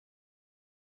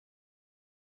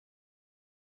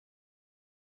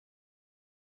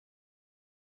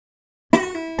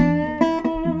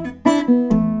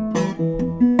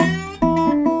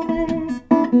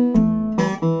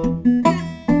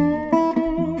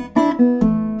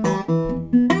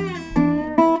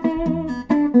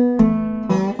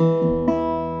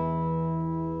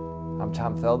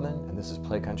this is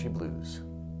Play Country Blues.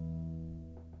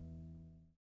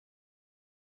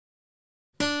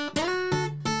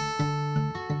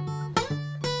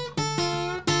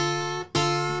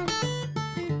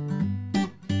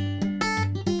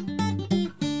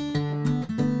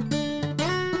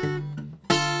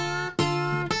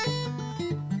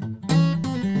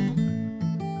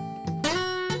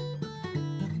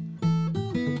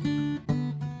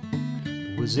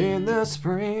 Was in the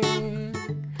spring,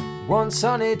 one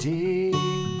sunny day,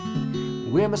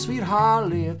 where my sweetheart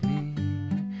left me.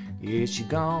 Yeah, she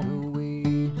gone away.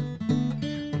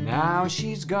 Now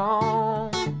she's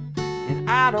gone, and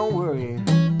I don't worry.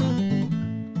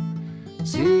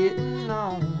 Sitting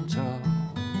on top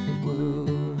of the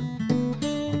world.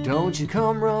 Oh, don't you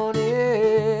come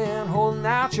running, holding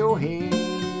out your hand.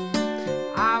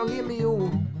 I'll give me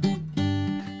yours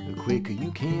the quicker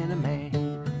you can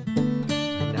imagine.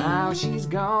 Now she's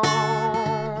gone,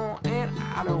 and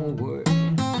I don't worry.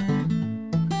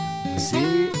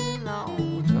 Sitting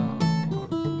on top of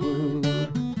the world.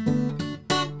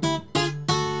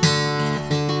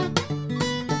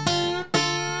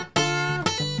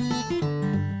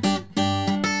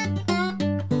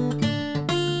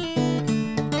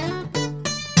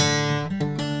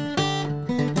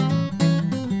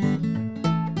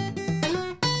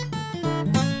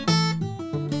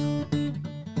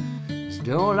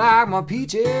 Don't like my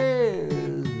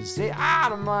peaches, stay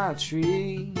out of my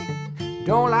tree.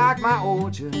 Don't like my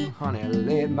orchard, honey,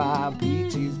 let my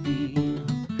peaches be.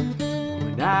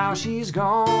 But now she's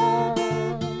gone,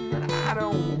 and I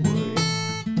don't worry.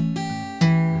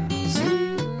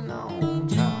 Sitting on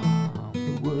top of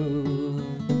the world.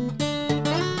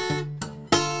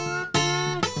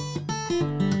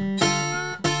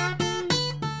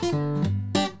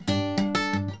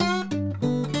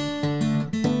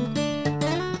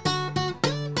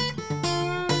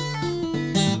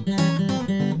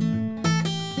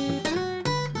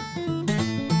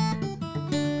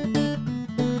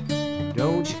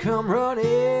 Don't you come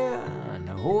running,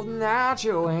 holding out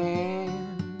your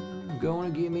hand. Gonna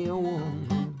give me a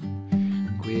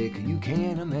woman, quick you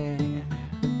can imagine.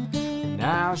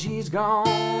 Now she's gone,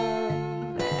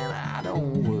 and I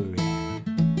don't worry.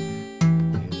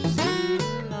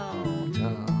 Sitting on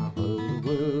top of the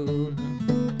world.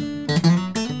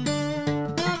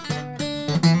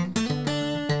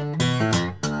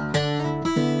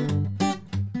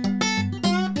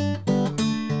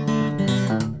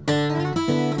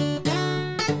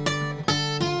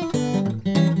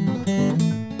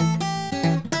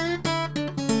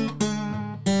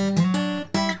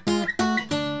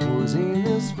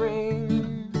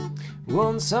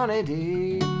 One sunny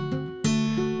day,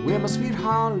 where my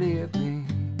sweetheart left me.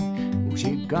 Oh,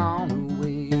 she'd gone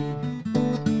away.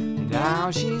 And now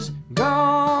she's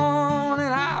gone,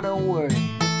 and I don't worry.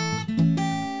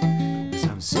 'Cause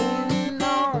I'm sitting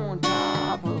on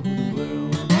top of the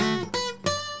world.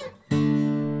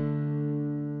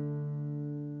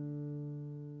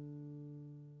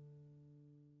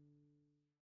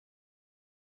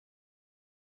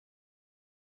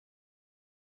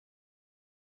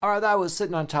 Alright, that was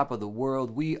Sitting on Top of the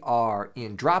World. We are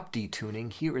in drop D tuning.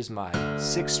 Here is my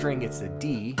 6th string, it's the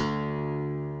D.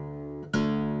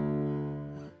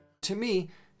 To me,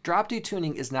 drop D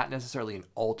tuning is not necessarily an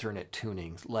alternate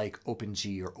tuning like open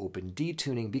G or open D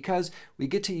tuning because we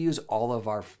get to use all of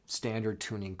our standard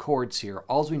tuning chords here.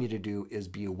 All we need to do is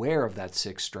be aware of that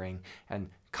 6th string and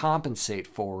compensate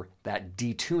for that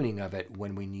detuning of it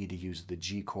when we need to use the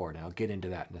G chord. And I'll get into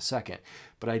that in a second.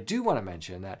 But I do want to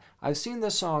mention that I've seen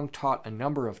this song taught a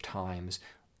number of times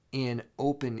in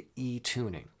open E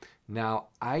tuning. Now,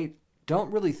 I don't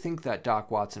really think that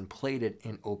Doc Watson played it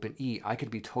in open E. I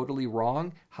could be totally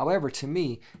wrong. However, to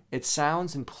me, it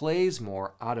sounds and plays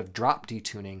more out of drop D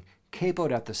tuning,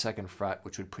 capoed at the 2nd fret,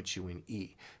 which would put you in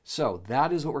E. So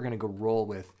that is what we're going to go roll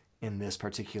with in this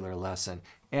particular lesson.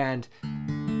 And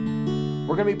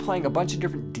we're going to be playing a bunch of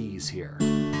different Ds here.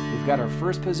 We've got our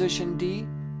 1st position D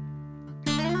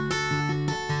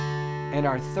and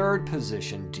our 3rd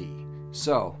position D.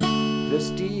 So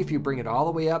this D, if you bring it all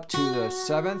the way up to the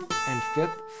 7th and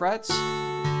 5th frets,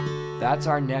 that's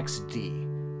our next D.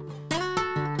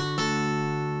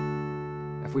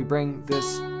 If we bring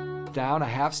this down a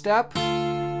half step,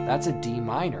 that's a D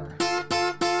minor.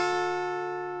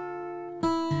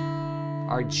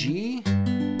 Our G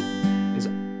is,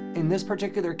 in this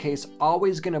particular case,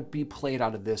 always going to be played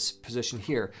out of this position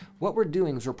here. What we're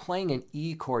doing is we're playing an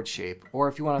E chord shape, or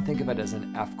if you want to think of it as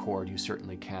an F chord, you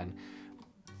certainly can.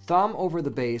 Thumb over the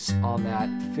bass on that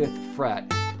 5th fret.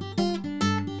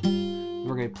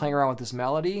 We're going to be playing around with this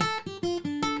melody.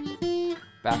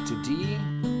 Back to D.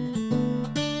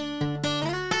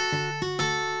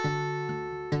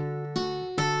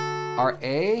 our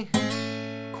A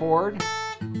chord,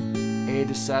 A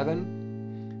to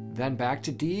 7, then back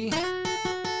to D,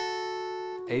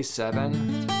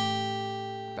 A7,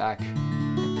 back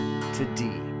to D.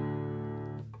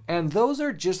 And those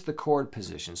are just the chord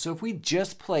positions. So if we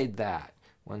just played that,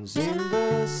 one's in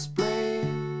the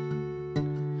spring,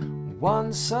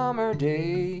 one summer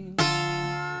day,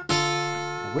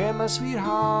 where my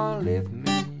sweetheart left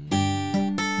me,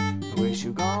 where she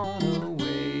gone away,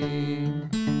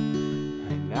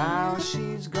 and now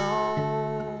she's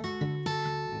gone,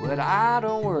 but I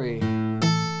don't worry,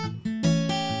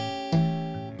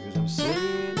 because I'm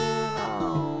sitting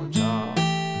on top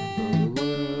of the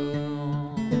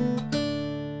world.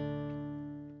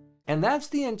 And that's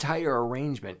the entire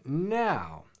arrangement.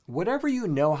 Now, whatever you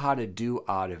know how to do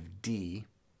out of D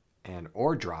and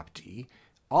or drop D,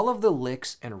 all of the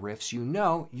licks and riffs you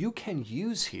know, you can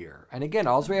use here. And again,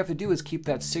 all we have to do is keep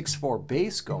that 6/4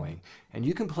 bass going, and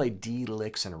you can play D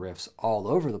licks and riffs all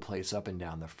over the place up and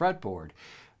down the fretboard.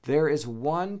 There is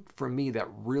one for me that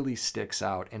really sticks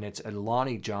out, and it's a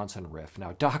Lonnie Johnson riff.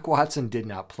 Now, Doc Watson did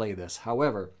not play this.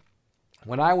 However,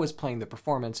 when I was playing the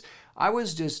performance, I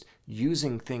was just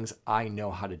using things I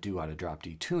know how to do out of drop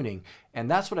D tuning,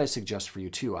 and that's what I suggest for you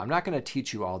too. I'm not going to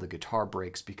teach you all the guitar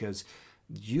breaks because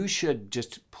you should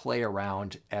just play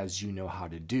around as you know how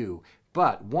to do.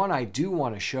 But one I do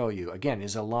want to show you, again,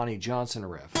 is a Lonnie Johnson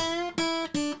riff.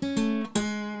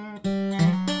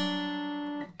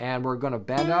 And we're going to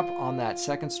bend up on that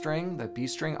second string, the B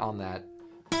string on that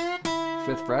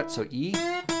 5th fret, so E,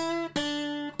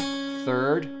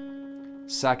 3rd,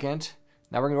 2nd.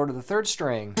 Now we're going to go to the 3rd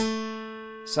string,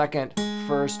 2nd,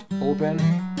 1st, open,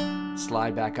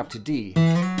 slide back up to D.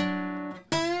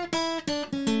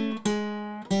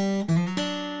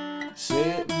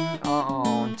 Sitting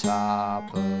on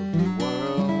top of the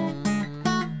world.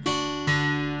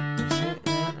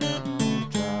 Sitting on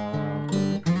top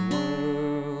of the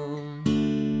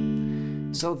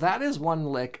world. So that is one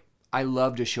lick I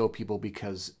love to show people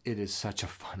because it is such a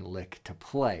fun lick to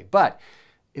play. But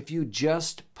if you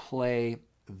just play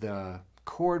the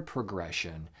chord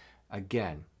progression,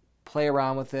 again, play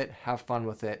around with it, have fun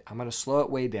with it. I'm going to slow it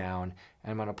way down,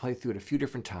 and I'm going to play through it a few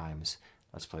different times.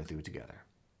 Let's play through it together.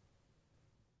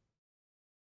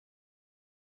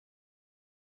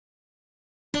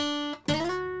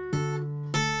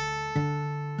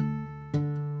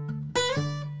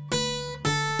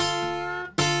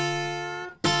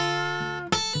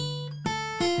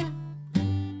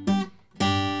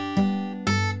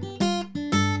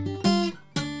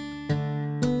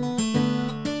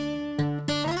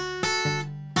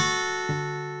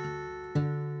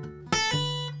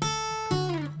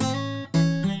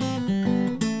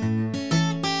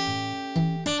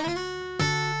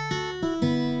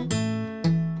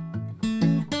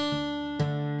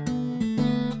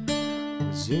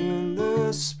 In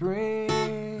the spring,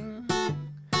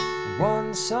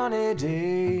 one sunny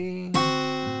day,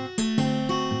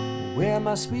 where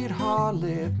my sweetheart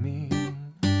left me,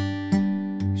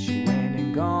 she went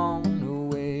and gone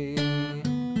away,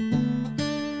 and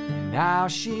now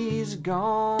she's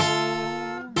gone,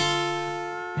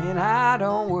 and I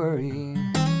don't worry,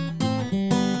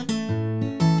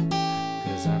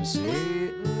 'cause I'm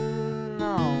sitting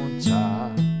on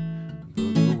top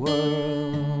of the world.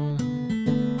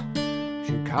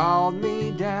 Called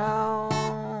me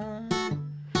down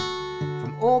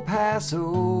from old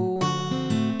Paso,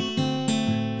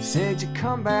 said you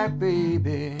come back,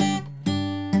 baby,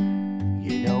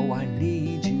 you know I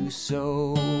need you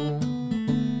so.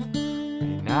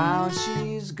 And now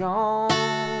she's gone,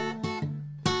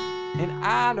 and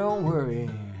I don't worry,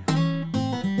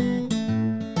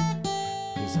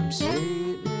 'cause I'm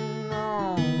sitting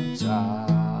on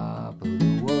top of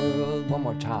the world. One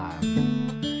more time.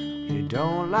 You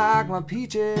don't like my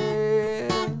peaches,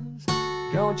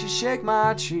 don't you shake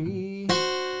my tree.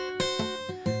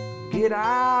 Get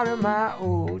out of my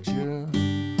orchard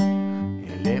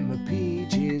and let my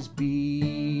peaches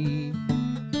be.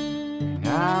 And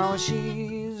now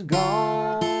she's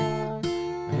gone,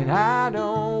 and I don't